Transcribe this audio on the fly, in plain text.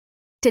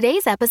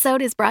Today's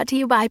episode is brought to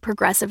you by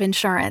Progressive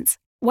Insurance.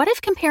 What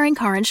if comparing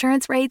car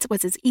insurance rates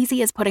was as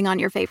easy as putting on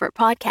your favorite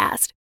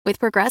podcast? With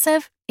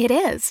Progressive, it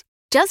is.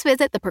 Just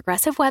visit the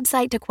Progressive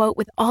website to quote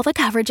with all the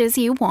coverages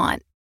you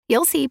want.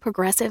 You'll see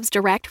Progressive's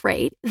direct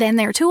rate, then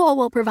their tool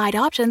will provide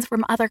options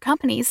from other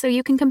companies so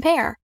you can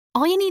compare.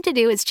 All you need to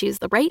do is choose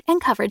the rate and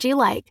coverage you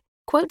like.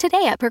 Quote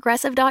today at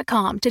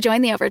Progressive.com to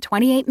join the over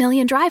 28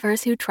 million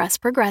drivers who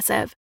trust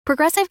Progressive.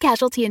 Progressive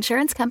Casualty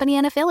Insurance Company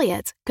and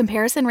Affiliates.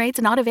 Comparison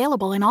rates not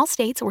available in all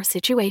states or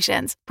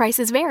situations.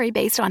 Prices vary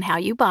based on how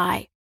you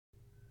buy.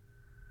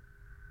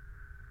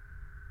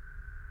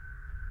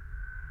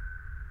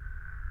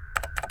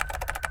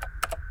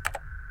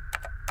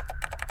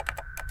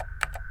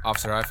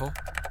 Officer Eiffel,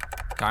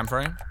 time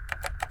frame?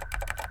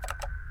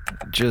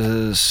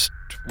 Just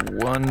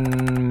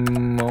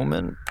one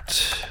moment.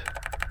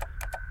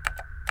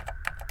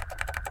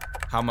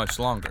 How much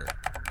longer?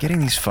 Getting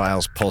these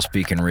files pulse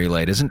beacon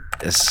relayed isn't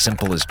as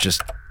simple as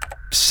just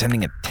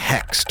sending a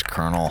text,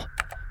 Colonel.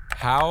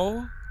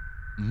 How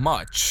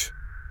much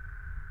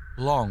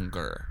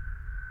longer?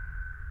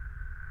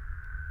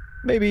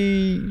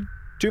 Maybe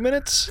 2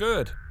 minutes?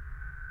 Good.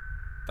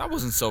 That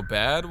wasn't so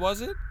bad,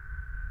 was it?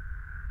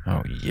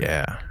 Oh,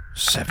 yeah.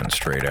 7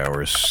 straight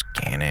hours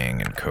scanning,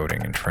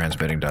 encoding, and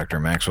transmitting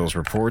Dr. Maxwell's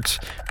reports,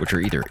 which are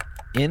either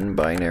in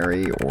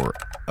binary or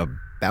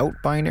about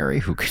binary.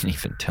 Who can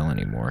even tell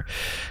anymore?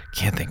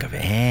 Can't think of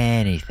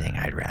anything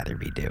I'd rather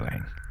be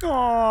doing.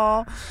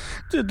 Aw,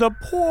 did the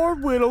poor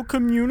little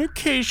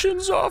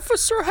communications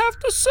officer have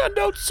to send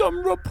out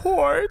some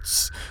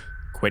reports?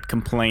 Quit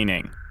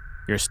complaining.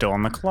 You're still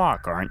on the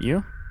clock, aren't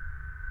you?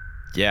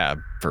 Yeah,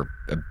 for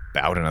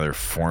about another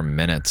 4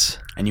 minutes.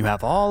 And you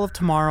have all of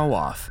tomorrow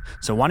off.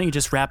 So why don't you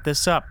just wrap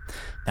this up?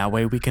 That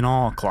way we can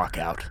all clock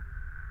out.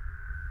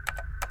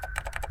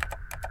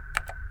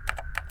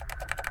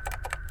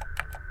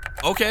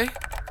 Okay,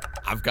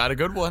 I've got a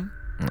good one.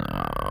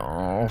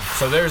 Oh.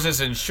 So there's this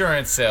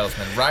insurance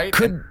salesman, right?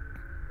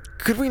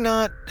 Could we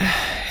not?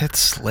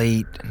 It's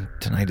late, and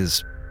tonight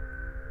is...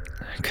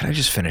 Could I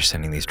just finish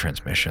sending these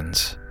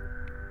transmissions?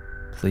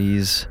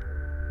 Please?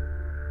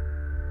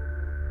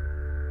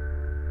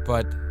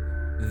 But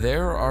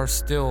there are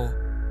still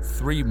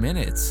 3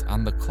 minutes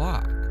on the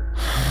clock.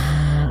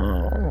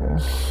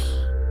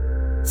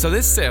 So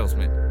this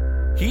salesman,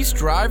 he's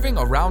driving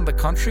around the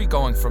country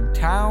going from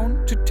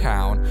town to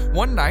town.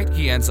 One night,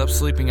 he ends up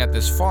sleeping at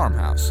this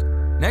farmhouse.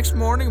 Next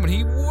morning, when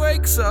he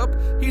wakes up,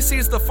 he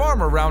sees the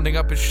farmer rounding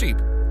up his sheep.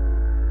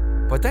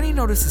 But then he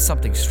notices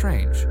something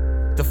strange.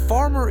 The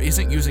farmer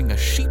isn't using a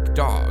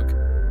sheepdog.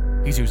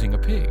 He's using a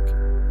pig.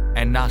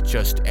 And not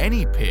just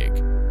any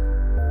pig.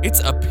 It's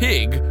a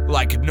pig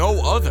like no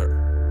other.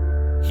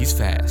 He's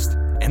fast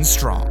and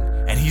strong,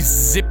 and he's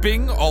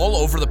zipping all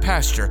over the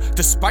pasture,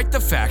 despite the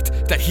fact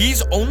that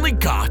he's only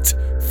got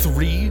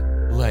 3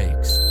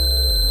 legs.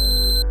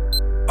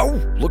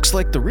 Oh, looks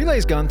like the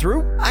relay's gone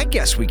through. I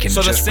guess we can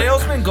So the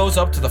salesman goes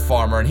up to the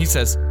farmer and he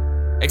says,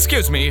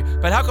 "Excuse me,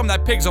 but how come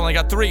that pig's only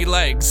got 3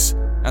 legs?"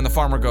 And the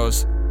farmer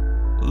goes,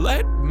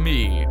 "Let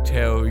me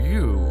tell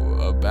you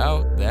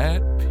about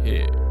that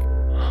pig.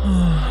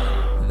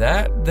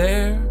 That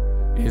there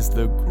is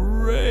the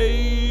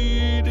greatest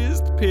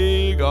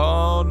pig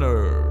on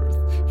earth.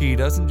 He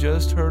doesn't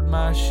just herd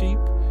my sheep,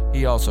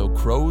 he also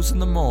crows in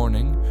the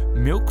morning,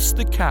 milks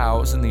the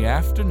cows in the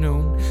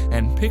afternoon,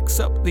 and picks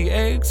up the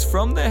eggs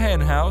from the hen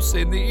house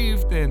in the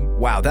evening."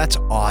 Wow, that's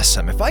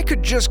awesome. If I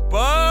could just...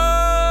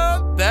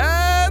 But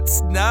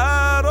that's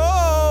not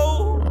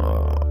all.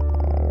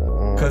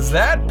 'Cause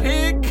that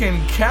pig can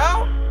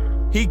count.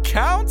 He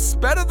counts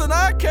better than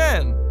I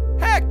can.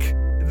 Heck,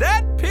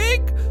 that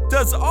pig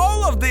does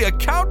all of the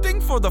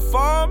accounting for the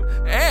farm,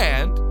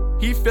 and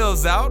he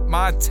fills out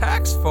my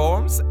tax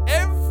forms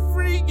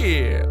every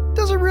year.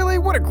 Does it really?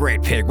 What a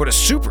great pig. What a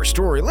super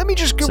story. Let me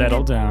just go...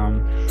 Settle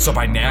down. So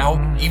by now,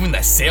 even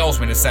the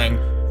salesman is saying,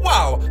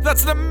 "Wow,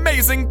 that's an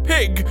amazing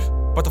pig."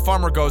 But the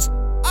farmer goes,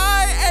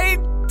 "I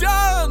ain't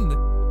done.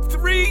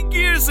 3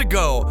 years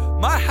ago,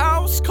 my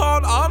house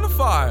caught on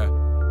fire.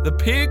 The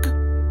pig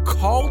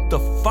called the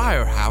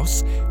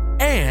firehouse,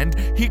 and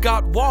he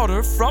got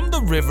water from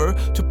the river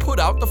to put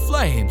out the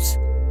flames.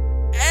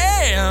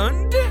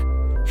 And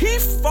he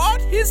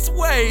fought his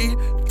way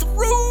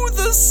through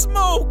the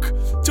smoke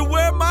to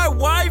where my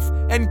wife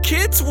and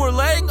kids were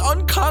laying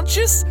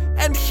unconscious,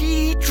 and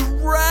he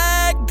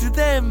dragged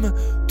them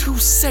to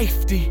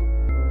safety."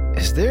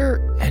 Is there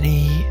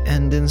any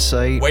end in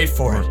sight? Wait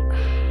for it.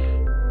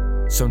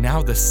 So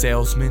now the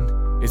salesman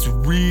is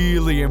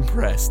really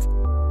impressed.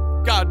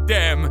 God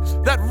damn,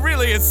 that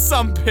really is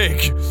some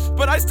pig.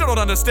 But I still don't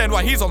understand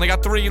why he's only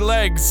got 3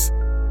 legs.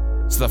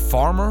 So the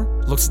farmer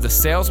looks at the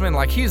salesman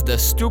like he's the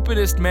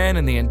stupidest man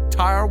in the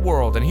entire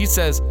world, and he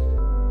says,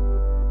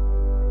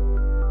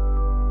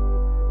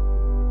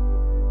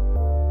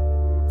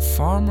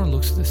 Farmer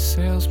looks at the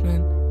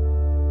salesman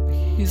like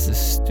he's the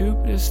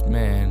stupidest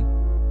man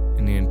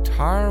in the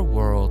entire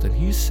world, and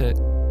he said,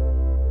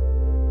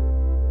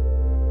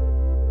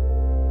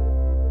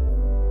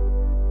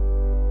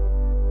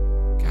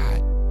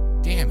 God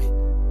damn it.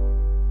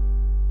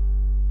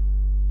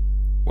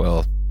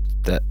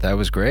 That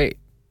was great.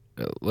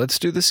 Let's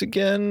do this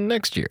again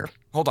next year.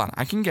 Hold on,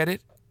 I can get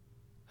it.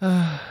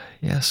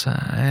 Yes,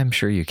 I am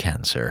sure you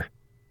can, sir.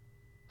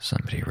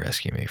 Somebody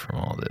rescue me from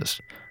all this.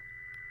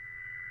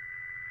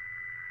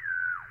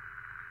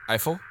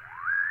 Eiffel?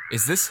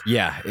 Is this?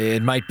 Yeah,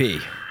 it might be.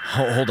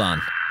 Hold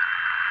on.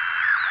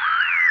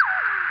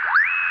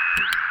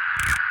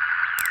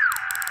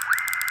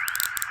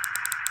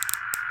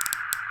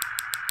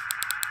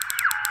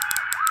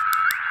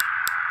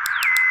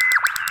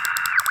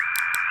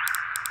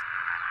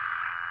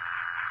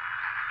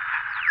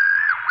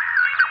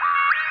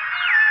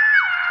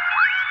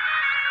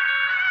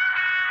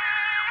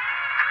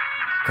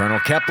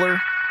 Colonel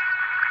Kepler,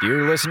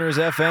 Dear Listeners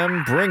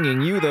FM,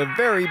 bringing you the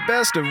very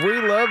best of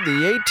We Love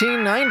the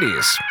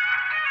 1890s.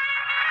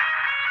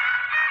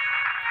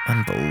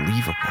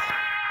 Unbelievable.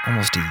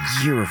 Almost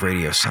a year of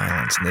radio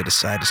silence, and they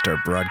decide to start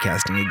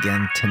broadcasting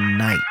again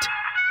tonight.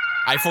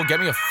 Eiffel, get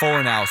me a full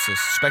analysis.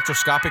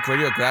 Spectroscopic,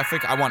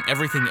 radiographic, I want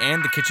everything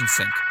and the kitchen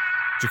sink.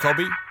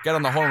 Jacoby, get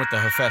on the horn with the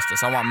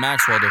Hephaestus. I want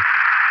Maxwell to...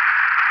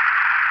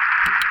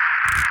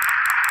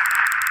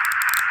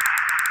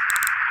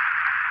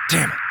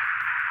 Damn it.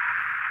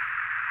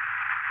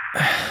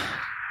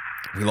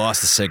 We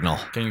lost the signal.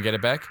 Can you get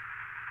it back?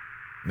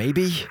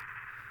 Maybe?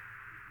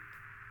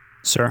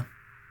 Sir?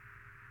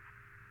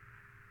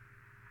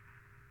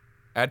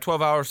 Add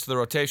 12 hours to the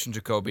rotation,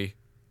 Jacoby.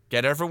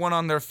 Get everyone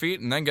on their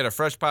feet and then get a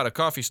fresh pot of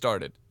coffee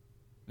started.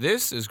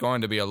 This is going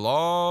to be a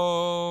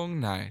long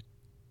night.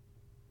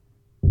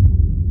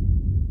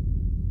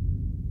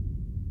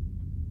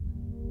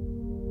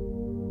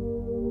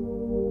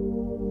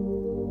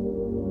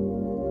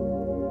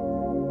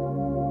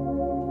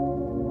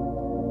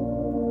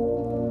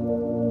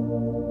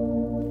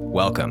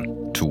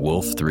 Welcome to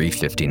Wolf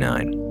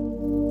 359.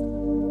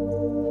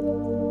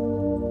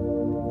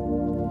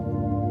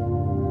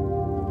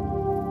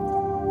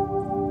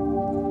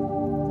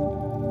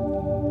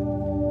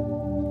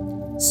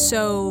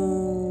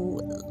 So,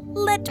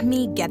 let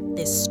me get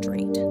this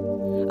straight.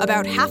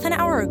 About half an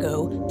hour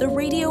ago, the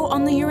radio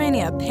on the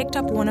Urania picked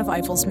up one of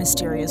Eiffel's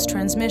mysterious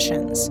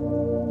transmissions.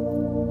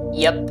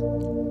 Yep.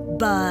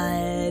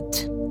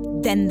 But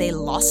then they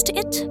lost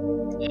it?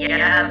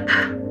 Yep.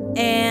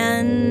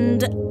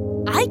 And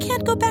I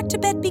can't go back to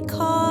bed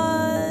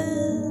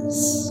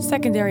because...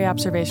 Secondary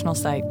observational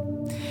site.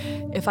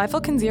 If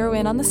Eiffel can zero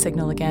in on the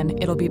signal again,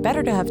 it'll be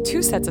better to have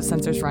 2 sets of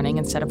sensors running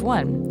instead of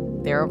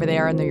 1. They're over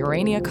there in the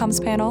Urania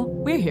comms panel.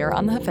 We're here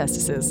on the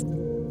Hephaestus's.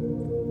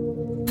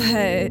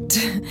 But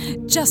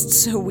just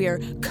so we're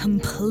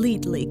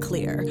completely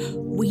clear,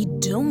 we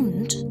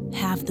don't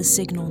have the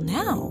signal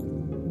now,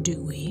 do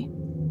we?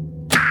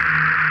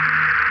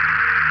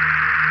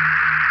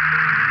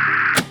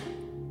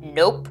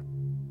 Nope.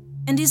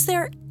 And is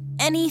there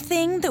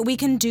anything that we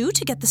can do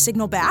to get the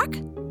signal back?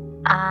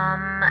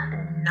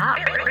 Not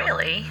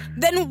really.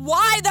 Then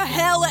why the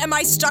hell am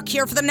I stuck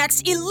here for the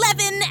next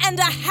 11 and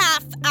a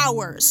half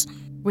hours?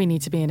 We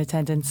need to be in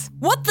attendance.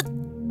 What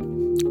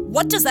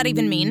does that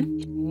even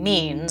mean? It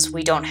means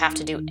we don't have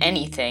to do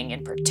anything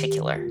in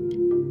particular.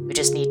 We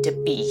just need to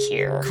be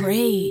here.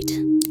 Great.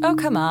 Oh,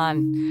 come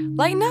on.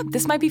 Lighten up.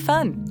 This might be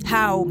fun.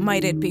 How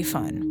might it be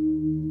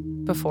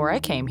fun? Before I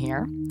came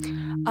here,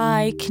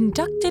 I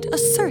conducted a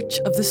search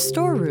of the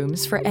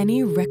storerooms for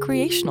any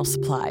recreational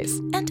supplies.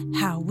 And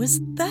how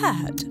was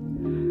that?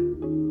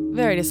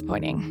 Very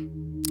disappointing.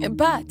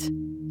 But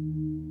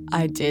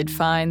I did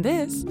find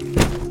this.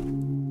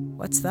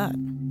 What's that?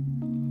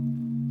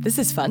 This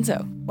is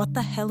Funzo. What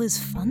the hell is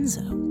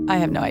Funzo? I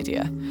have no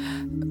idea.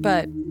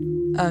 But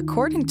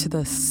according to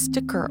the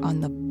sticker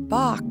on the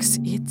box,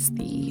 it's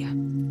the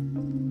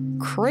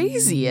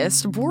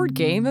craziest board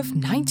game of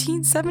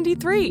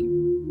 1973.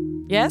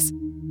 Yes?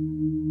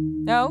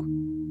 No?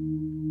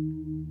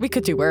 We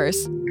could do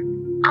worse.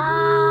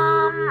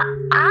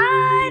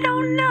 I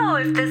don't know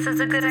if this is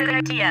a good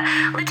idea.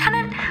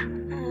 Lieutenant,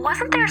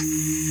 wasn't there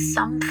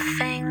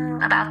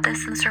something about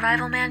this in the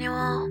survival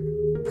manual?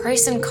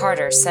 Price and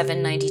Carter,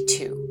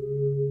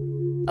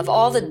 792. Of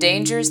all the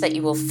dangers that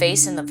you will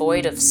face in the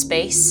void of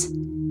space,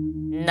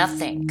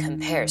 nothing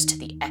compares to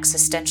the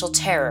existential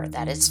terror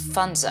that is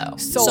Funzo.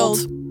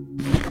 Sold.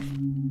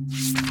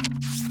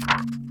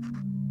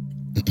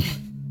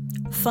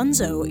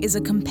 Funzo is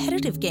a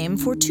competitive game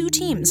for 2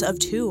 teams of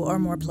 2 or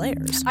more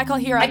players. I call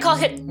here. I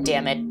call it.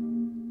 Damn it.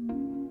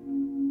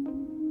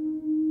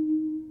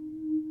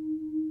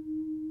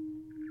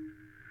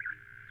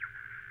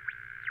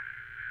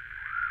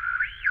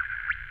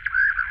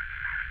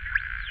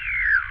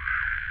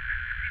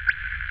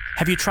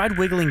 Have you tried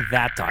wiggling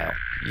that dial?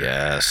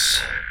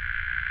 Yes.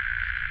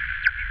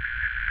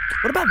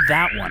 What about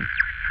that one?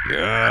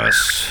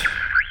 Yes.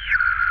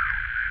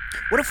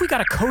 What if we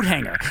got a coat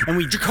hanger and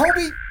we...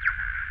 Jacoby!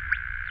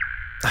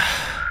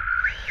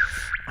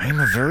 I am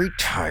a very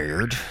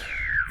tired,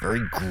 very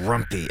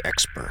grumpy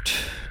expert.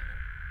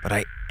 But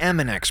I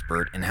am an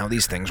expert in how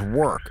these things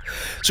work.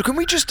 So can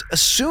we just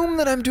assume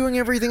that I'm doing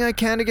everything I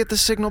can to get the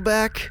signal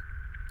back?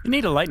 You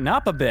need to lighten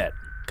up a bit.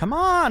 Come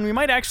on, we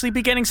might actually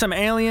be getting some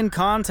alien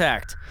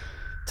contact.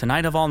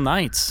 Tonight of all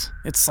nights.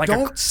 It's like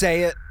Don't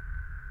say it.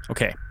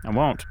 Okay, I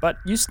won't. But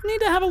you need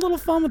to have a little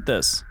fun with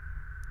this.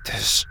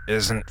 This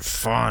isn't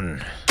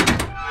fun.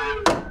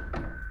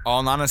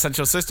 All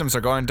non-essential systems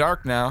are going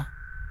dark now.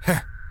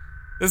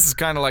 This is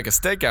kind of like a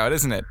stakeout,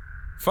 isn't it?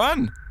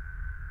 Fun.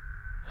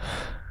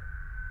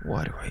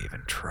 Why do I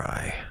even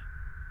try?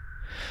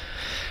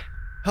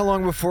 How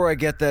long before I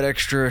get that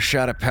extra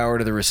shot of power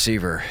to the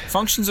receiver?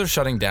 Functions are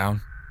shutting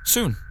down.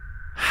 Soon.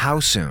 How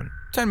soon?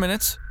 10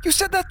 minutes. You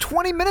said that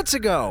 20 minutes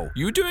ago.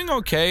 You doing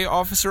okay,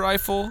 Officer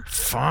Eiffel?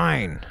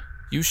 Fine.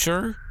 You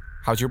sure?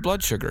 How's your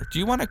blood sugar? Do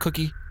you want a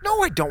cookie?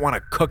 No, I don't want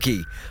a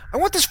cookie. I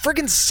want this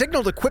friggin'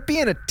 signal to quit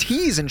being a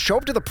tease and show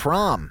up to the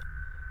prom.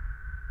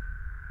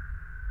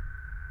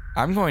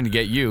 I'm going to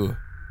get you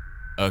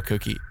a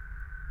cookie.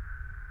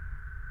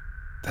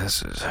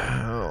 This is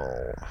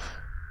hell.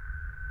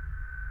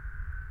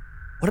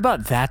 What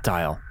about that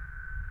dial?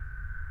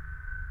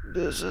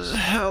 This is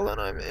hell and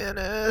I'm in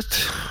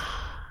it.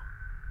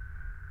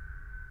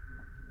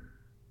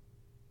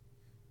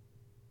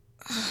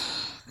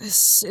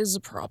 This is a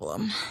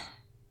problem.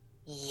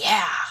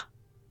 Yeah.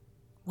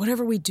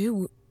 Whatever we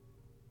do,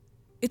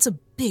 it's a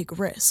big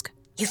risk.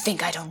 You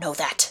think I don't know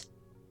that?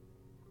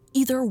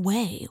 Either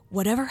way,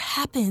 whatever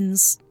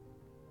happens,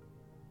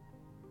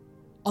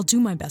 I'll do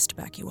my best to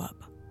back you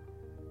up.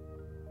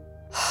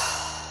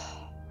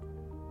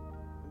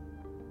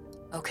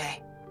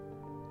 Okay.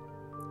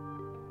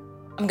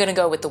 I'm gonna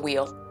go with the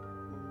wheel.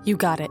 You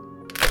got it.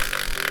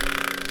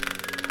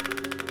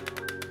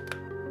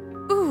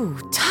 Ooh,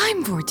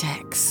 time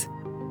vortex.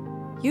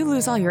 You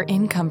lose all your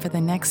income for the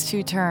next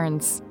 2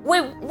 turns.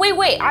 Wait.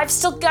 I've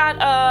still got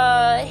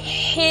a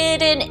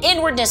hidden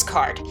inwardness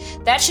card.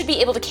 That should be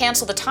able to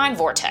cancel the time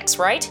vortex,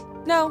 right?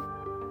 No.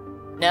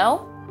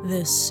 No?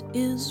 This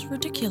is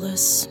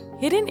ridiculous.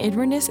 Hidden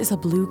inwardness is a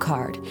blue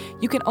card.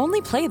 You can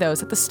only play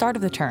those at the start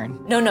of the turn.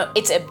 No,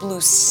 it's a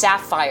blue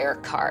sapphire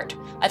card.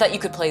 I thought you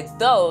could play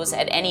those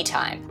at any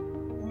time.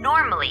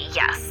 Normally,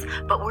 yes,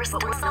 but we're still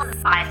in the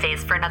spy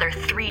phase for another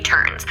 3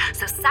 turns,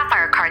 so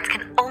sapphire cards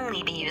can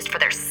only be used for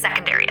their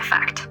secondary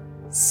effect.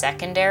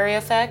 Secondary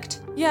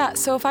effect? Yeah,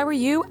 so if I were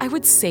you, I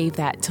would save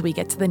that till we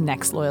get to the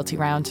next loyalty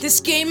round. This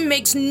game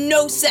makes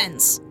no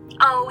sense.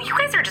 Oh, you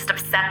guys are just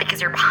upset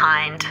because you're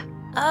behind.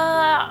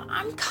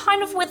 I'm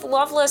kind of with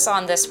Loveless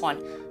on this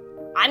one.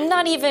 I'm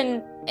not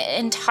even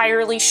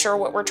entirely sure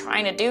what we're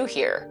trying to do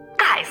here.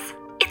 Guys,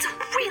 it's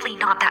really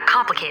not that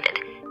complicated.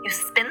 You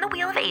spin the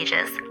Wheel of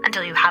Ages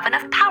until you have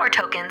enough power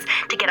tokens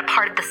to get a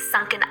part of the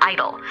Sunken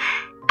Idol.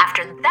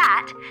 After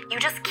that, you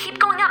just keep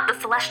going up the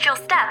celestial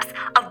steps,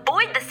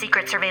 avoid the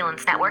secret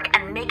surveillance network,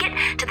 and make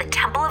it to the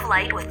Temple of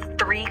Light with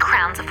 3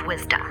 crowns of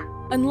wisdom.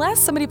 Unless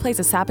somebody plays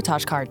a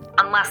sabotage card.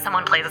 Unless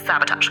someone plays a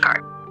sabotage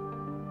card.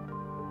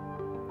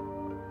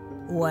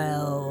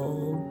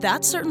 Well,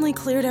 that certainly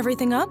cleared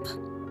everything up.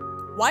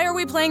 Why are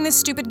we playing this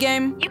stupid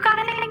game? You got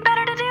anything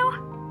better to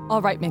do?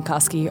 All right,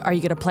 Minkowski, are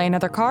you going to play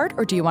another card,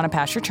 or do you want to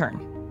pass your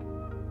turn?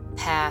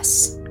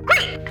 Pass.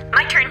 Great!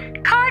 My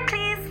turn. Card,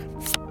 please.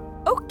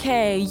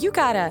 Okay, you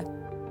got a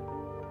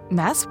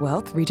mass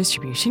wealth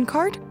redistribution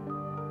card?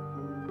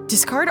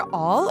 Discard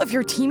all of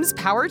your team's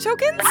power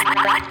tokens?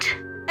 What?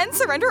 And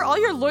surrender all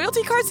your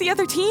loyalty cards to the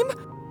other team?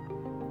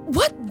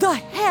 What the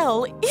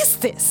hell is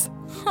this?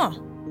 Huh.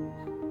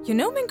 You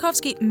know,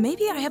 Minkowski,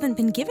 maybe I haven't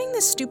been giving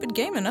this stupid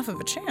game enough of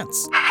a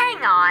chance.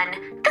 Hang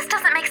on. This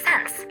doesn't make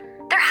sense.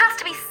 There has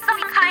to be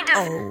some kind of...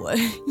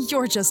 Oh,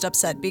 you're just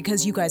upset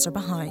because you guys are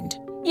behind.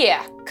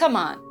 Yeah, come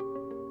on.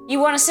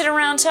 You want to sit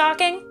around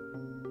talking?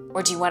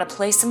 Or do you want to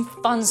play some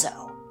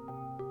Funzo?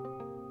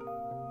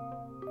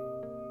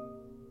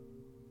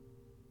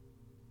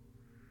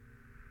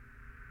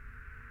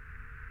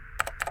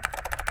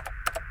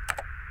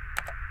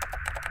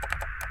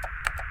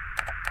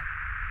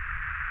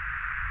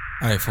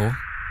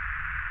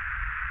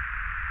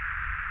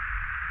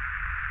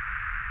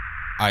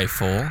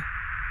 Eiffel?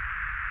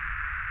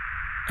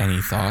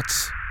 Any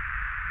thoughts?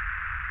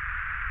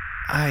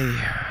 I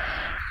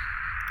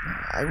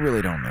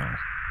really don't know.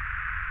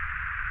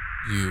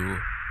 You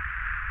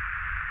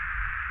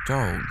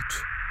don't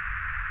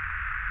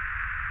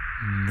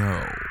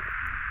know.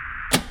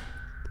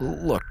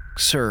 Look,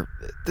 sir,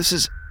 this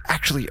is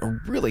actually a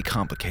really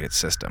complicated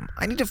system.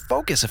 I need to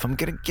focus if I'm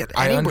gonna get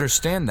I anywhere.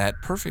 understand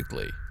that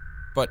perfectly,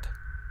 but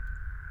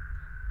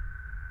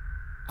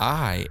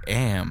I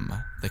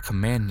am the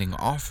commanding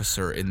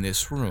officer in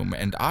this room,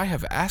 and I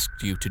have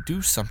asked you to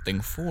do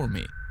something for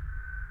me.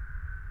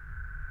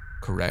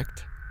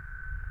 Correct?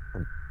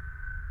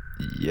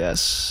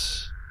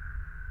 Yes.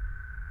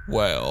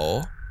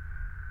 Well,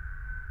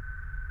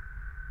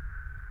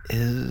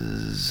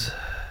 Is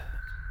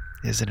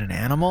it an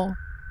animal?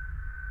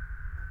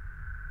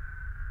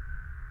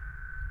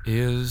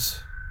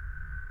 is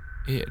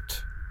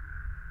it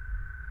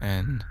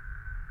an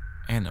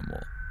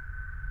animal?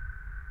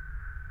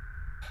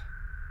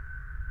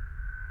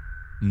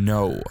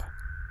 No.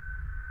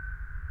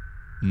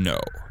 No,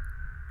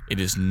 it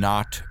is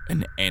not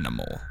an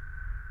animal.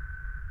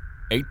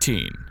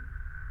 18.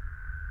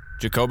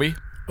 Jacoby?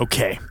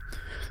 Okay.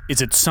 Is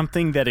it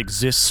something that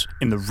exists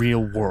in the real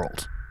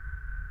world?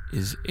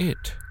 Is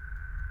it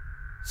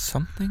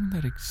something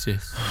that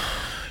exists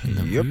in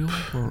the real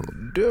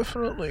world?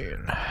 Definitely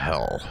in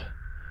hell.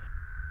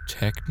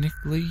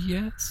 Technically,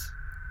 yes.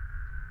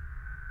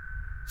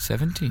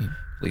 17.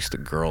 At least the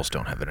girls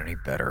don't have it any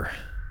better.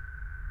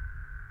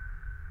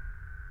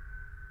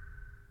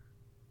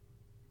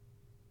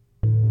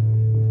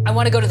 I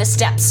want to go to the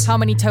steps. How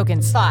many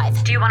tokens?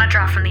 5. Do you want to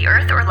draw from the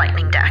earth or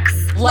lightning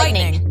decks?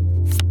 Lightning.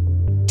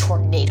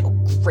 Tornado.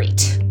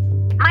 Great.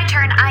 My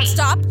turn.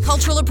 Stop.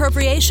 Cultural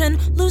appropriation.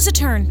 Lose a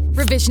turn.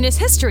 Revisionist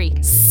history.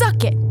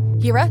 Suck it.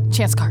 Hira,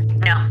 chance card.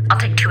 No, I'll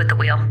take 2 at the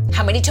wheel.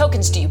 How many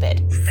tokens do you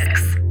bid?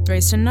 6.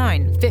 Raised to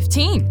 9.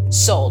 15.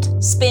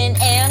 Sold. Spin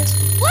and...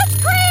 Let's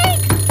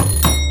break!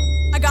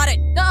 I got it.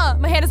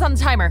 My hand is on the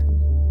timer.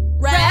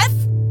 Ref?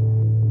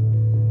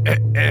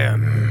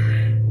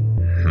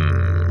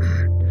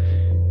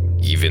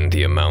 Given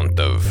the amount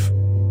of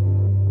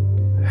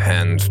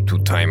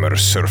hand-to-timer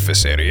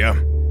surface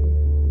area,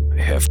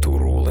 I have to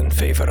rule in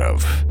favor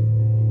of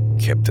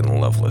Captain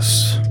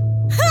Lovelace.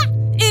 Ha!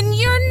 In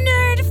your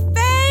nerd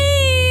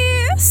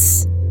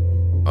face!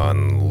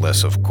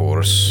 Unless, of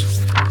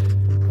course,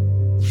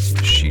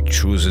 she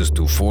chooses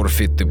to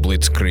forfeit the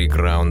Blitzkrieg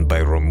round by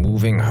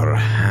removing her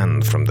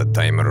hand from the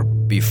timer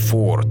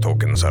before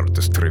tokens are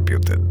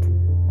distributed.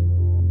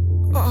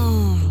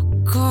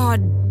 Oh,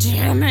 god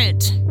damn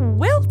it.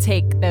 We'll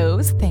take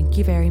those, thank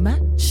you very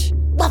much.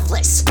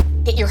 Loveless!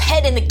 Get your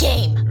head in the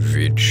game!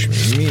 Which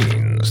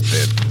means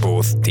that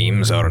both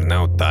teams are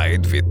now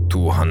tied with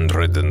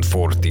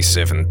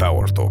 247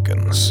 power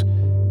tokens.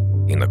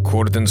 In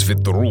accordance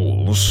with the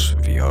rules,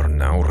 we are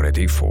now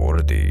ready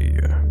for the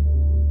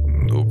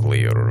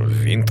nuclear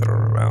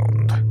winter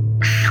round.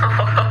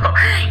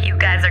 You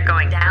guys are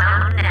going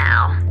down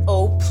now.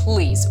 Oh,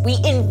 please. We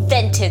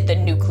invented the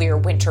nuclear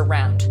winter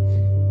round.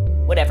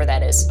 Whatever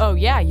that is. Oh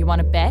yeah, you want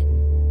to bet?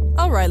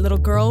 All right, little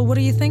girl, what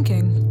are you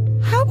thinking?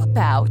 How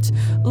about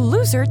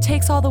loser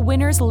takes all the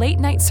winners'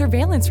 late-night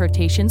surveillance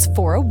rotations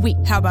for a week?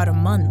 How about a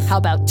month? How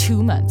about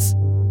 2 months?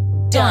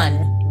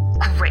 Done.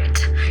 Great.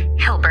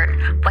 Hilbert,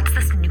 what's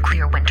this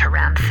nuclear winter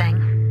round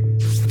thing?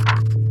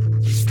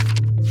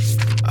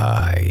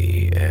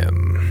 I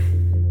am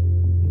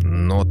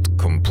not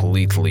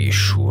completely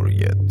sure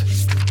yet.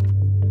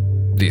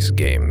 This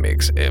game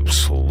makes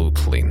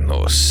absolutely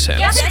no sense.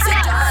 Yes, it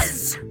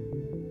does!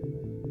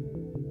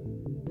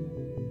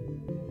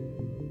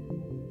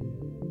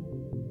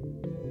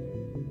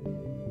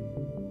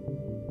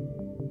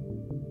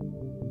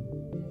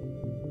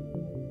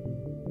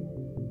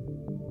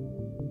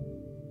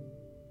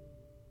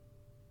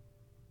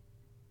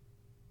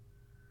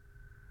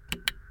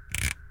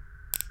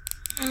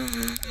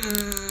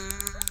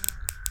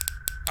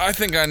 I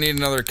think I need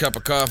another cup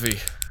of coffee.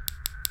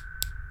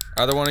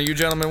 Either one of you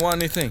gentlemen want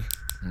anything?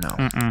 No.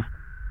 Mm-mm.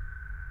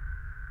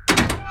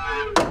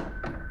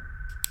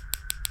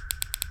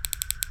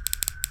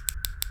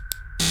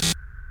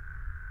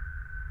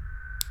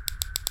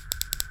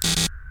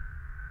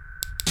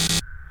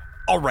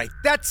 All right,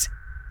 that's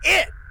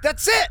it.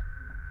 That's it.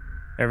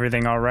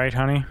 Everything all right,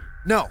 honey?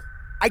 No,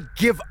 I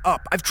give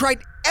up. I've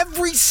tried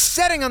every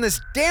setting on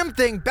this damn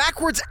thing,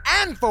 backwards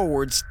and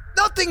forwards.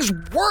 Nothing's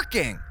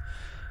working.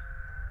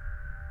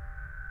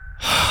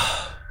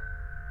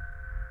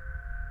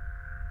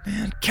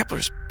 Man,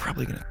 Kepler's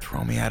probably gonna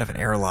throw me out of an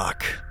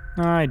airlock.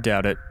 I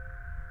doubt it.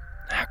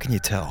 How can you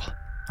tell?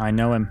 I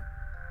know him.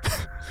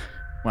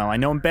 Well, I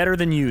know him better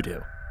than you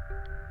do.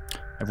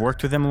 I've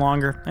worked with him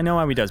longer. I know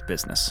how he does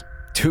business.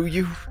 Do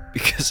you?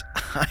 Because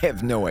I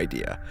have no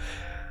idea.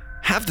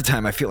 Half the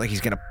time I feel like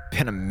he's gonna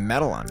pin a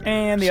medal on me.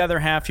 And the other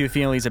half you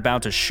feel he's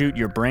about to shoot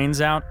your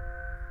brains out?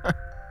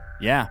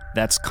 Yeah,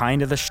 that's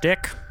kind of the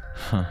shtick.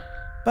 Huh.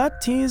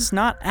 But he's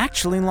not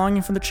actually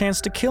longing for the chance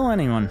to kill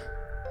anyone.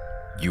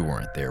 You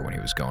weren't there when he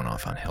was going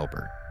off on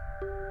Hilbert.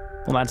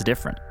 Well, that's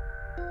different.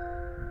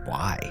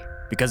 Why?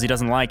 Because he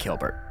doesn't like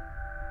Hilbert.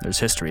 There's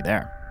history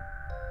there.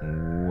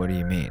 What do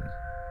you mean?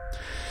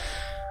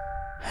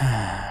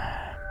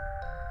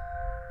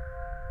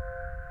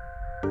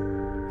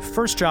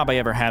 First job I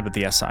ever had with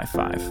the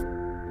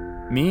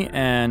SI-5. Me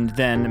and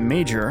then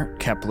Major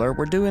Kepler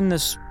were doing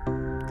this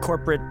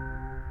corporate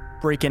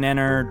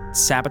break-and-enter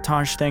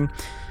sabotage thing.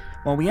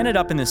 Well, we ended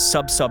up in this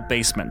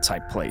sub-basement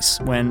type place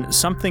when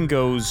something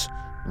goes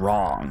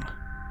wrong.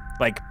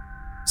 Like,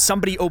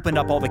 somebody opened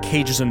up all the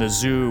cages in the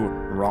zoo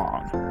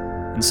wrong.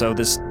 And so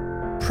this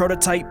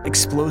prototype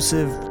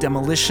explosive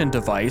demolition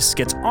device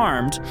gets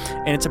armed,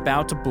 and it's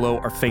about to blow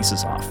our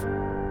faces off.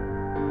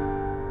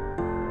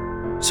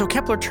 So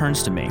Kepler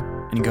turns to me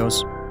and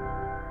goes,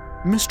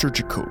 "Mr.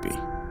 Jacoby,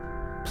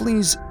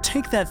 please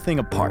take that thing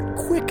apart,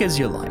 quick as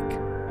you like."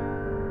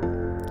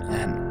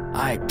 And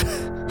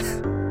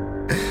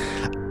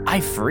I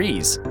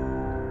freeze.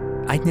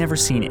 I'd never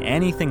seen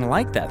anything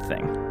like that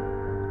thing.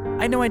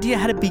 I had no idea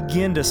how to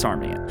begin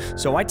disarming it.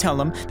 So I tell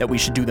him that we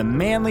should do the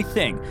manly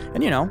thing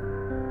and,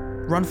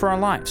 run for our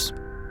lives.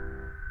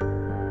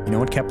 You know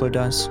what Kepler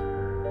does?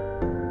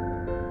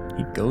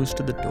 He goes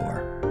to the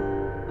door.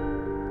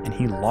 and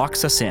he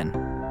locks us in.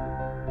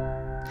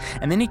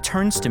 And then he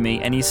turns to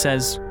me and he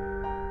says,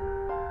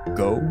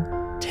 "Go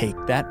take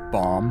that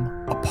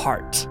bomb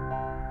apart."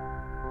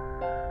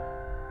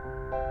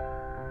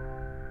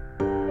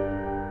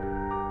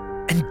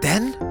 And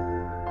then?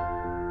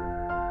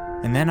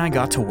 And then I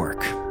got to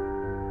work,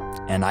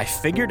 and I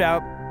figured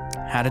out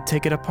how to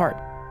take it apart.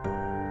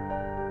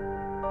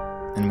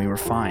 And we were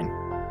fine.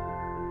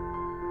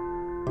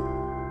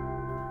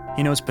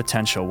 He knows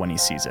potential when he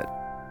sees it,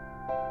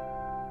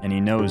 and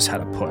he knows how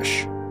to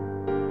push.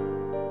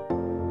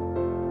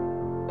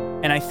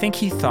 And I think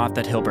he thought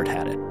that Hilbert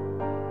had it,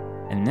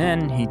 and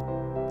then he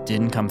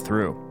didn't come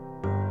through.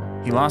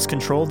 He lost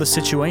control of the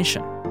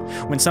situation.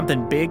 When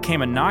something big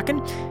came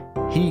a-knocking,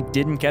 he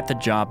didn't get the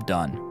job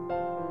done.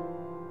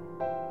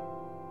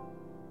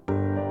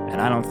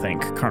 And I don't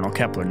think Colonel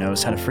Kepler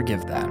knows how to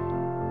forgive that.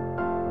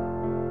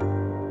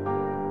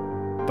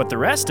 But the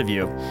rest of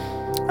you,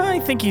 I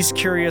think he's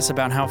curious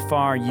about how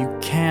far you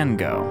can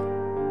go.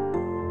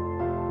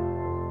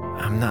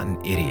 I'm not an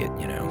idiot,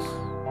 you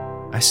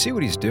know. I see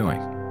what he's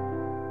doing.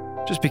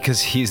 Just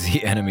because he's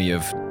the enemy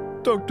of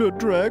Dr.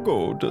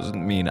 Drago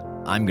doesn't mean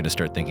I'm going to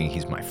start thinking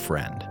he's my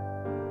friend.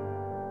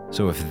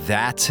 So if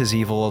that's his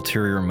evil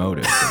ulterior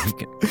motive, then he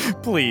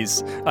can...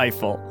 Please,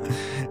 Eiffel.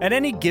 At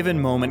any given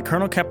moment,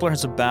 Colonel Kepler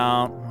has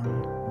about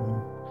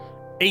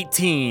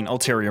 18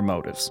 ulterior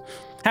motives.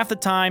 Half the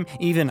time,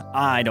 even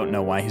I don't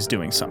know why he's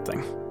doing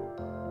something.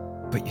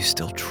 But you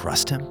still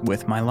trust him?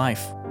 With my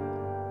life.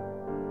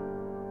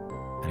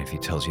 And if he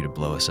tells you to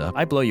blow us up?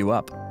 I blow you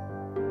up.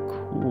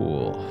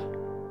 Cool.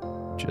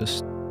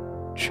 Just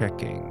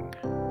checking.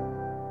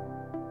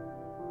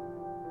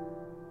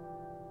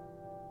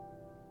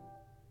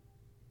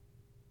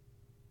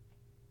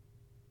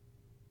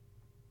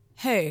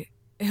 Hey,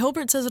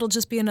 Hilbert says it'll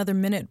just be another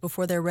minute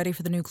before they're ready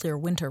for the nuclear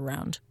winter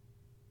round.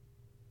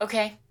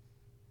 Okay.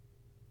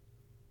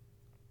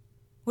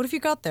 What have you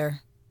got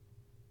there?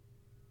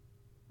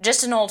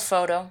 Just an old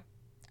photo.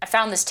 I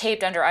found this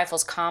taped under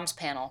Eiffel's comms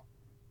panel.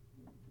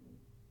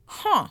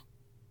 Huh.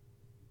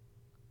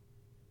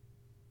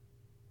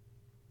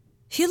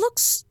 He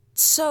looks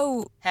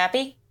so...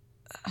 Happy?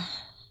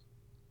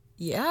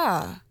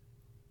 Yeah.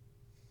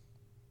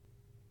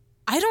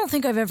 I don't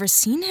think I've ever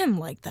seen him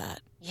like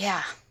that.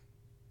 Yeah.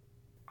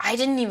 I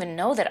didn't even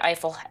know that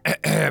Eiffel...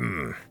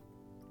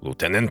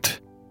 Lieutenant,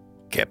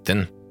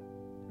 Captain,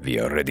 we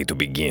are ready to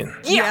begin.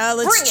 Yeah,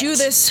 let's do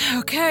this,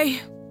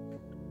 okay?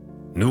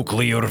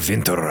 Nuclear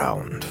winter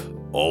round.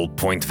 All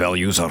point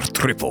values are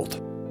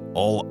tripled.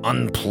 All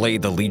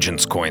unplayed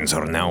allegiance coins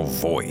are now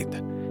void.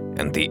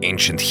 And the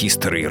ancient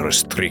history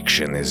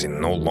restriction is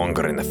no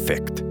longer in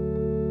effect.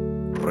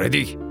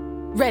 Ready?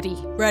 Ready.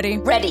 Ready.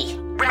 Ready.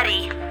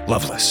 Ready.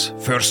 Loveless,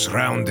 first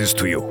round is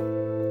to you.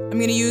 I'm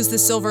gonna use the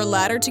silver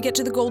ladder to get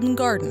to the Golden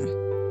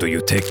Garden. Do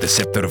you take the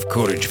Scepter of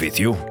Courage with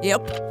you?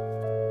 Yep.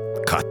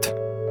 Cut.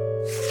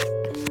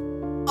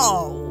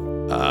 Oh.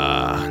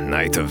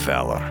 Knight of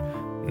Valor.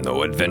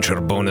 No adventure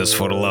bonus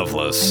for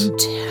Loveless. I'm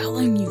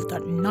telling you,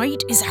 that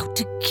knight is out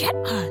to get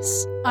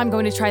us. I'm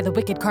going to try the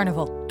Wicked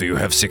Carnival. Do you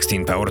have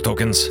 16 power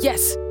tokens?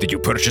 Yes. Did you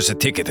purchase a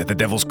ticket at the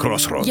Devil's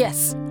Crossroad?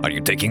 Yes. Are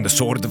you taking the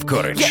Sword of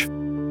Courage? Yes.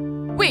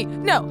 Wait,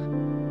 no.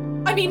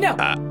 I mean, no.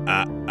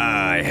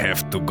 I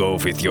have to go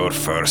with your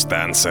first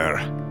answer.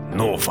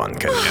 No one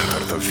can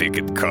enter the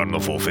Wicked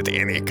Carnival with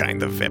any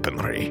kind of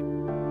weaponry.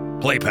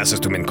 Play passes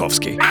to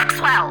Minkowski.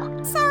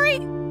 Maxwell! Sorry.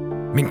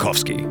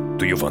 Minkowski,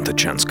 do you want a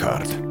chance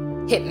card?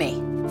 Hit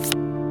me.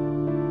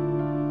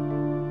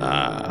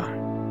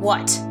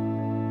 What?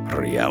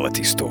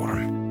 Reality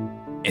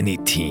Storm. Any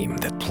team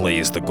that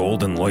plays the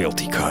golden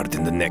loyalty card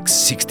in the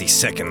next 60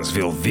 seconds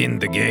will win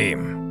the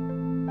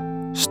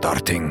game.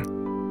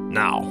 Starting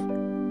now.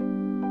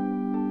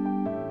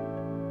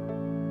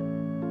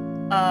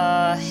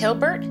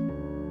 Hilbert?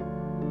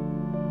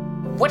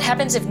 What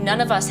happens if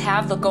none of us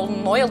have the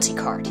golden loyalty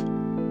card?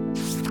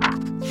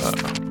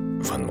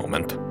 One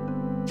moment.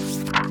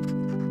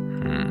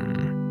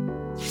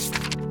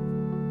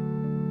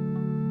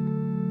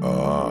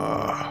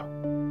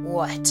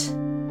 What?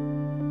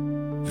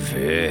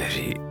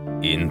 Very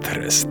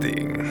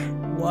interesting.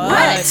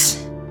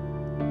 What?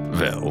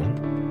 Well,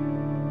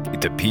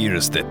 it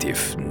appears that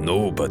if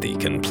nobody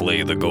can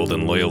play the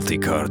golden loyalty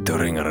card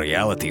during a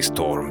reality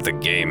storm, the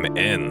game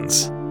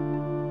ends.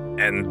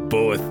 And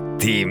both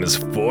teams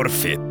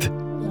forfeit.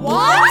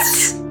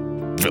 What?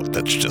 Well,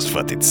 that's just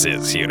what it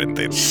says here in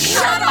the...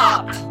 Shut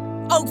up!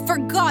 Oh, for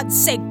God's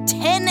sake,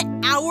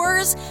 10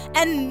 hours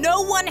and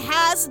no one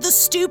has the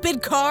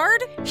stupid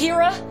card?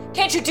 Hira,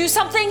 can't you do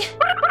something?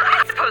 What am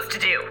I supposed to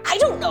do? I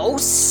don't know,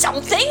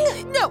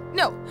 something?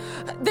 No.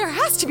 There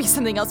has to be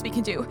something else we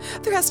can do.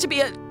 There has to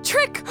be a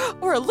trick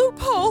or a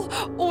loophole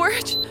or...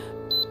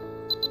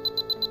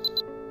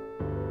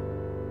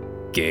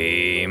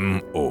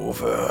 Game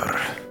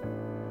over.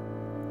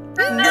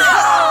 No!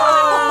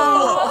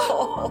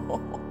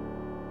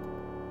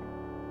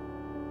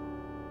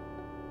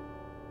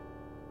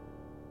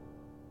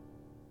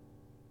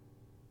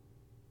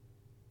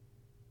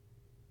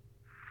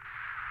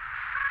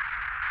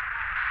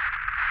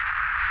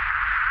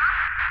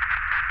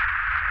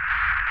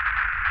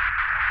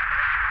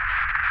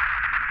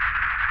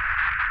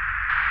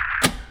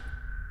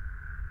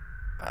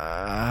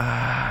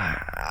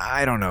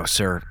 I don't know,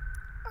 sir.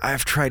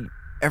 I've tried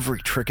every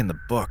trick in the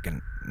book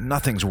and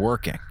nothing's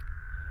working.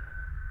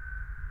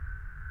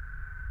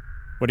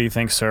 What do you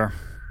think, sir?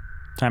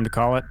 Time to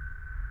call it?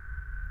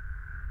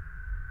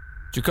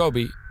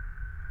 Jacoby,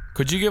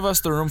 could you give us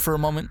the room for a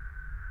moment?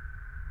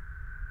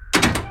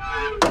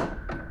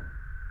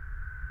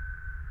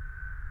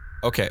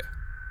 Okay.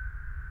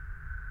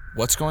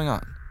 What's going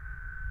on?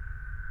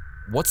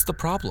 What's the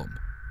problem?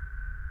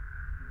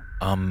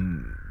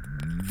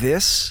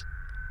 This?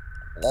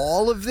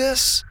 All of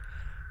this?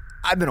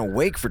 I've been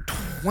awake for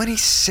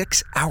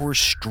 26 hours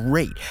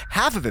straight.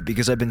 Half of it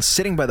because I've been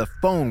sitting by the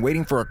phone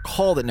waiting for a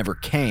call that never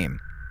came.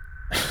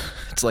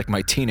 It's like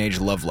my teenage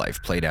love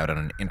life played out on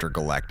an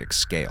intergalactic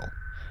scale.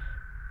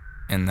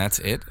 And that's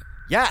it?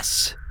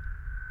 Yes!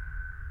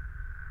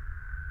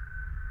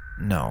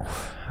 No,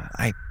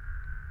 I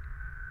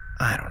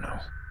don't know.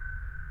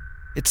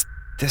 It's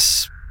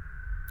this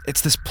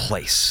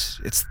place.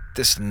 It's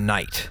this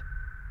night.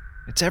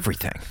 It's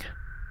everything.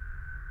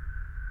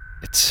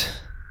 It's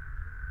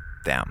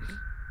them.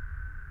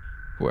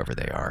 Whoever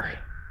they are.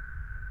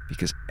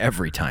 Because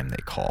every time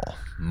they call,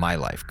 my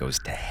life goes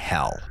to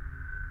hell.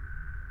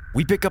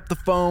 We pick up the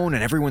phone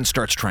and everyone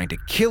starts trying to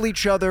kill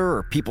each other,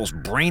 or people's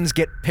brains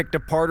get picked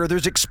apart, or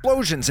there's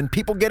explosions and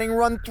people getting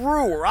run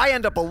through, or I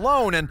end up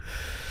alone and...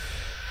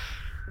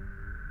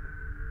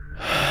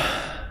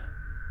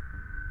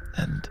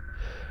 And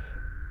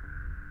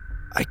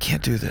I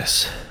can't do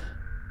this.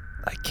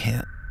 I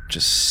can't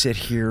just sit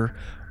here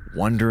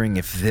wondering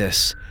if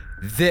this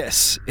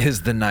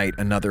is the night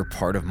another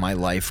part of my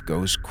life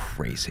goes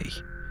crazy.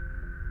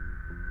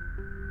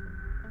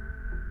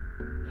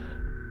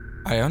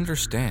 I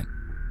understand.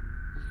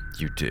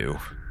 You do?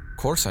 Of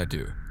course I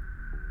do.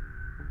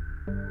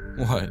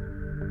 What?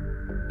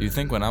 You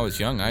think when I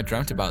was young I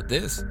dreamt about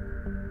this?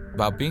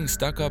 About being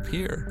stuck up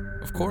here?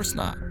 Of course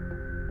not.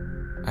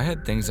 I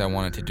had things I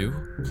wanted to do,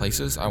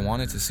 places I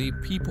wanted to see,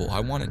 people I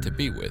wanted to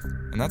be with,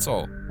 and that's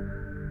all.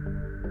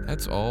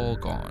 That's all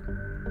gone.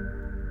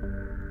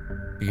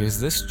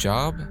 Because this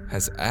job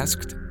has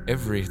asked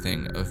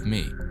everything of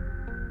me.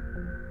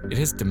 It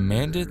has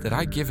demanded that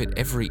I give it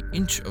every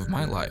inch of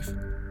my life.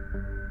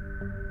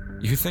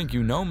 You think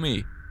you know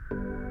me?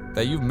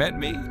 That you've met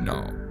me?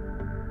 No.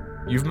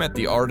 You've met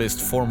the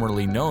artist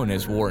formerly known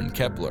as Warren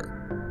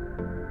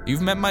Kepler.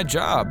 You've met my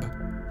job.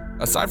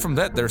 Aside from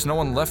that, there's no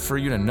one left for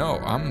you to know.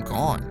 I'm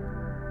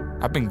gone.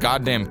 I've been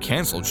goddamn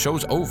canceled.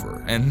 Show's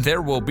over, and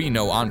there will be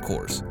no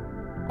encores.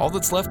 All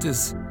that's left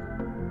is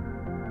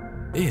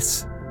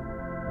this.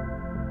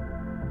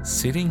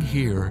 Sitting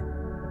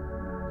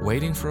here,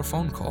 waiting for a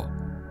phone call.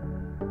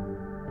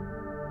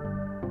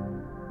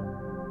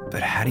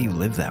 But how do you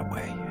live that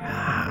way?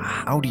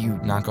 How do you...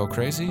 Not go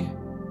crazy?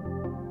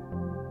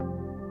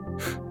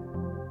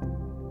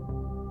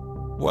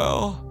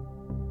 Well,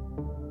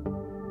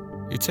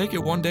 you take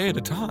it one day at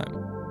a time,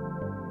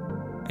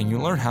 and you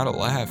learn how to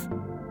laugh.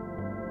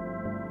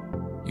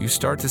 You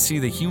start to see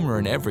the humor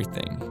in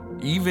everything,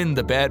 even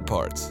the bad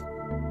parts.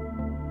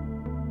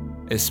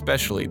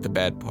 Especially the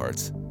bad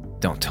parts.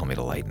 Don't tell me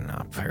to lighten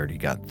up. I already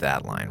got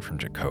that line from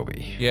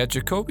Jacoby. Yeah,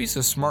 Jacoby's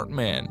a smart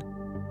man.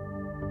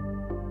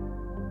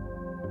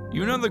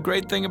 You know the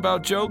great thing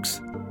about jokes?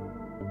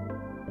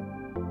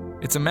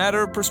 It's a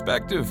matter of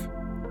perspective.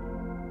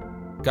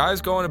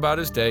 Guy's going about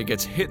his day,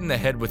 gets hit in the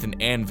head with an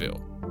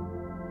anvil.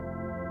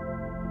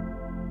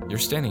 You're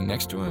standing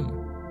next to him.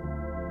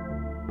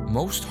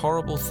 Most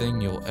horrible thing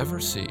you'll ever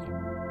see.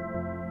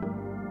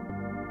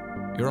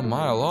 You're a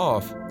mile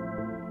off.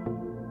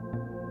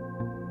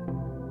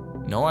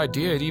 No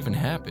idea it even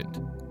happened.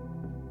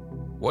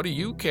 What do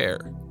you care?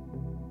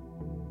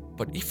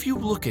 But if you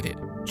look at it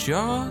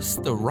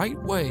just the right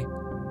way,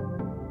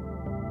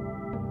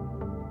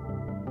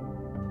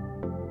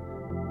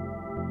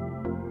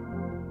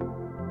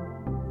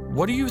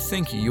 what do you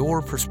think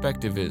your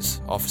perspective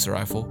is, Officer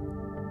Eiffel?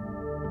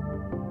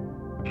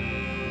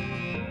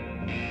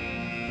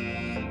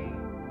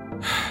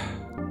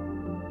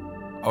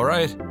 All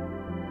right,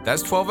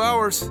 that's 12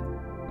 hours.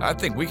 I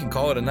think we can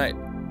call it a night.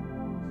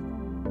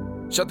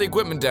 Shut the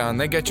equipment down,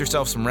 then get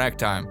yourself some rack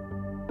time.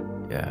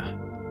 Yeah.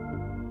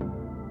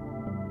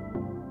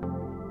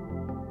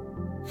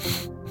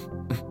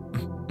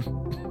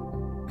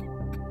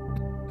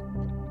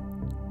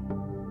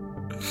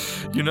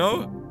 You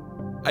know,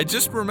 I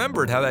just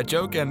remembered how that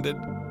joke ended.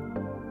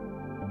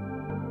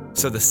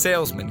 So the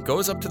salesman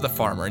goes up to the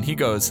farmer and he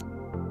goes,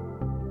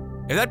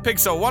 "If that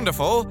pig's so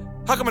wonderful,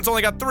 how come it's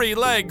only got 3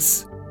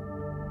 legs?"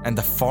 And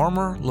the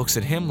farmer looks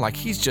at him like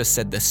he's just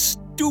said the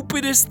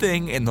stupidest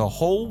thing in the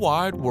whole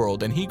wide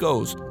world, and he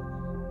goes,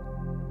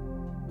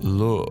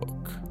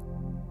 "Look,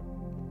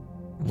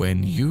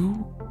 when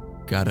you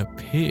got a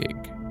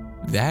pig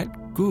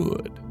that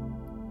good,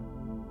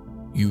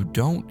 you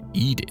don't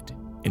eat it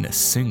in a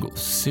single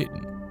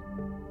sitting."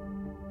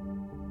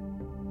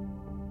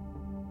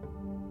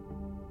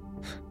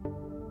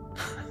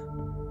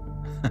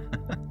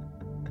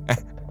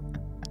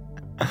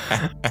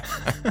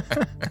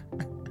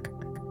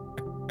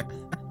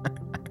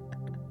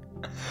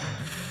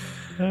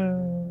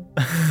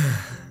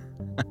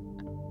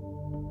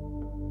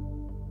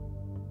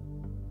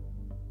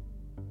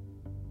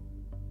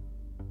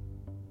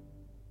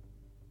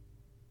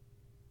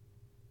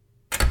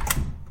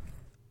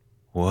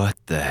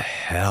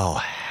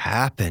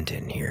 happened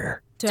in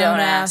here?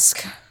 Don't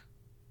ask.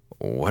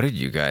 What did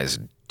you guys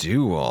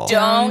do all?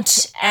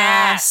 Don't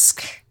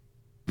ask.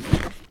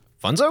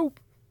 Funzo?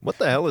 What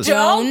the hell is...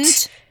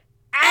 Don't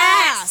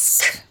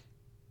ask.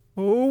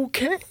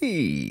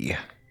 Okay.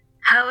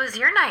 How was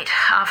your night,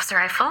 Officer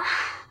Eiffel?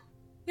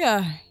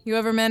 Yeah, you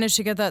ever manage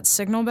to get that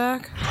signal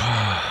back?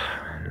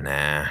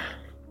 Nah.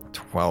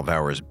 12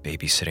 hours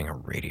babysitting a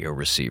radio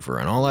receiver,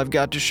 and all I've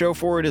got to show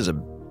for it is a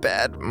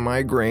bad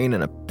migraine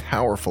and a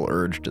powerful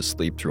urge to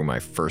sleep through my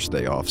first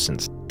day off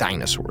since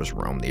dinosaurs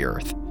roamed the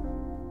earth.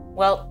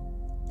 Well,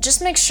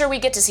 just make sure we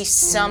get to see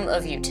some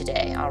of you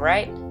today, all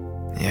right?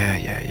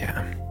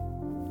 Yeah.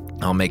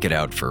 I'll make it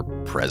out for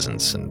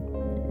presents and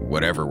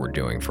whatever we're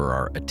doing for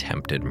our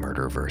attempted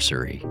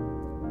murderversary.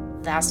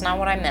 That's not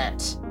what I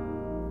meant.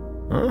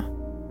 Huh?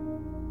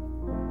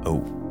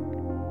 Oh.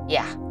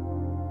 Yeah.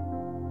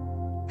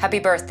 Happy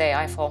birthday,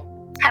 Eiffel.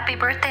 Happy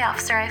birthday,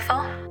 Officer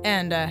Eiffel.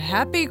 And a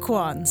happy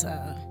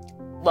Kwanzaa.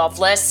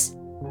 Loveless.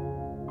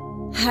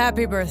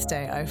 Happy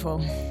birthday, Eiffel.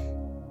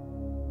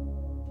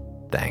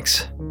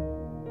 Thanks.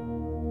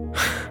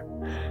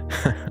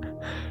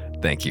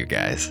 Thank you,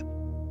 guys.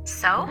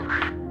 So,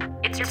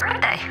 it's your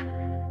birthday.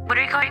 What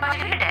are you going to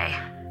do today?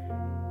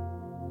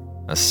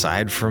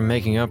 Aside from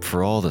making up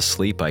for all the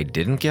sleep I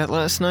didn't get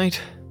last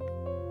night,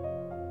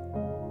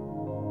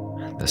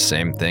 the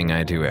same thing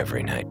I do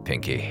every night,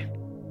 Pinky.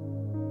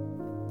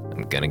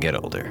 I'm gonna get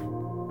older.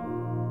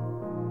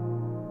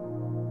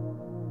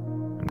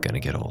 I'm gonna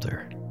get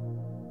older.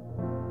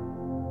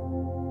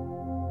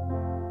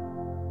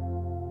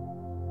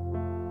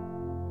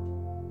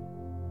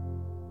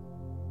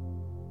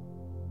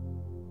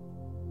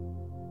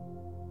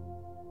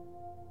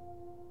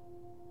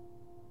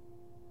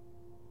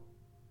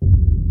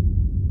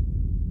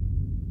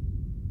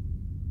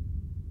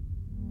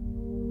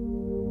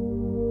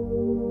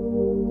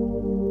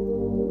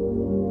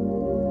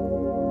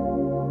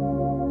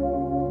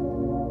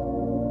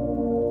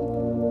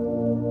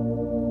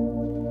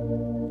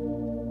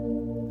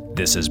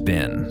 This has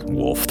been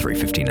Wolf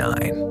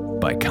 359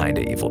 by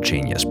Kinda Evil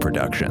Genius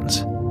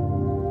Productions.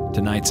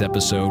 Tonight's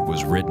episode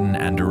was written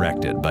and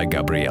directed by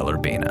Gabriel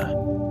Urbina.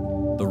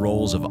 The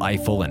roles of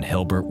Eiffel and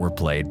Hilbert were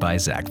played by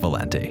Zach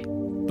Valenti.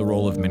 The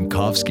role of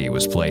Minkowski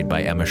was played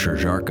by Emma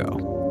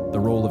Sherjarko. The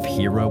role of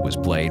Hera was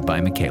played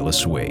by Michaela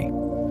Sui.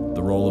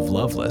 The role of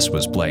Loveless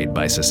was played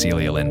by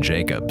Cecilia Lynn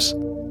Jacobs.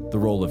 The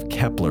role of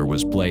Kepler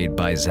was played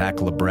by Zach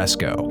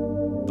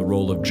Labresco. The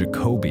role of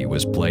Jacoby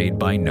was played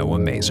by Noah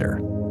Mazer.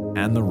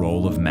 And the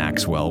role of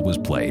Maxwell was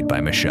played by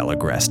Michelle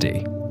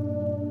Agresti.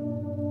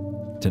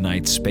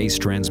 Tonight's space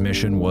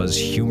transmission was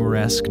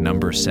Humoresque No.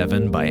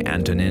 7 by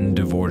Antonin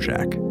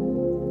Dvorak.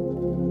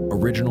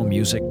 Original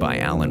music by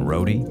Alan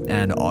Rohde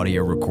and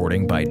audio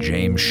recording by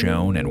James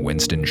Schoen and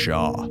Winston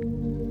Shaw.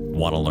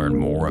 Want to learn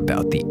more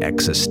about the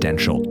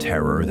existential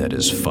terror that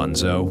is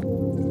Funzo?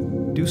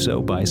 Do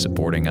so by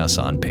supporting us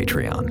on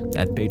Patreon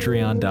at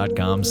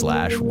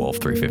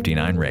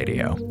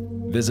patreon.com/wolf359radio.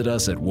 Visit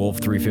us at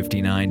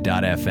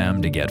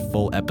wolf359.fm to get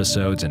full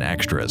episodes and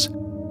extras,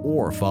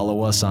 or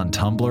follow us on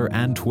Tumblr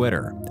and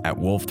Twitter at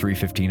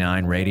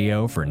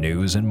wolf359radio for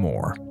news and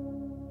more.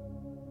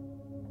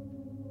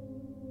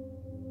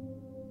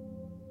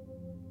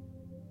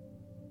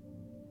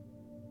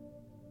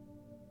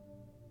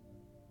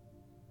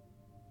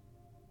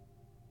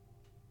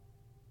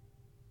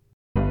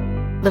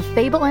 The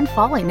Fable and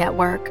Folly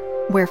Network,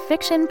 where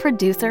fiction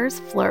producers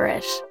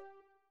flourish.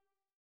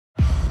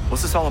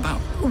 What's this all about?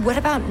 What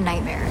about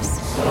nightmares?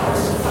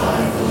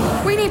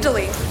 We need to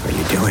leave. What are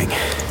you doing?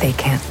 They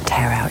can't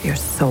tear out your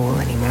soul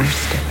anymore,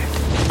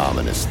 Stuart.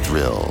 Ominous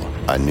Thrill,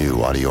 a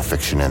new audio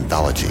fiction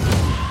anthology.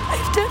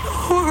 I've done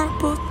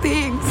horrible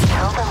things.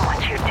 Tell them what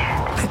you did.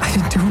 I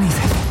didn't do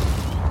anything.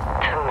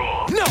 To me.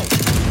 No!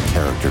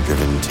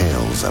 Character-driven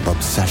tales of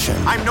obsession.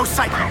 I'm no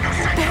psycho.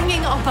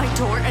 Banging on my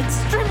door and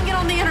streaming it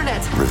on the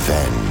internet.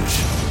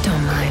 Revenge.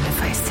 Don't mind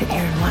if I sit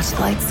here and watch the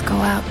lights go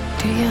out,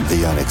 do you?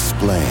 The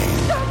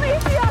unexplained. Don't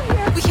leave me out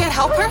here. We can't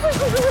help her? I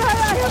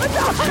have a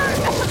daughter.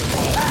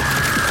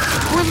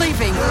 We're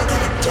leaving.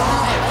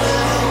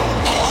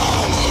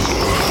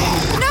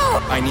 No!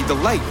 I need the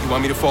light. You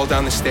want me to fall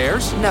down the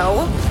stairs?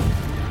 No.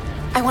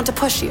 I want to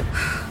push you.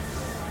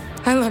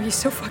 I love you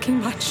so fucking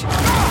much.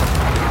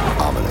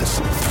 Ominous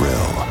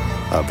Thrill.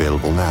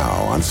 Available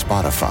now on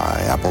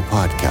Spotify, Apple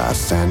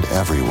Podcasts, and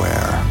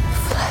everywhere.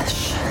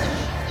 Flesh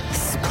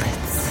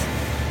splits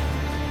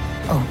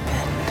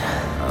open.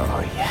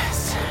 Oh,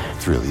 yes.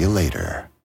 Thrill you later.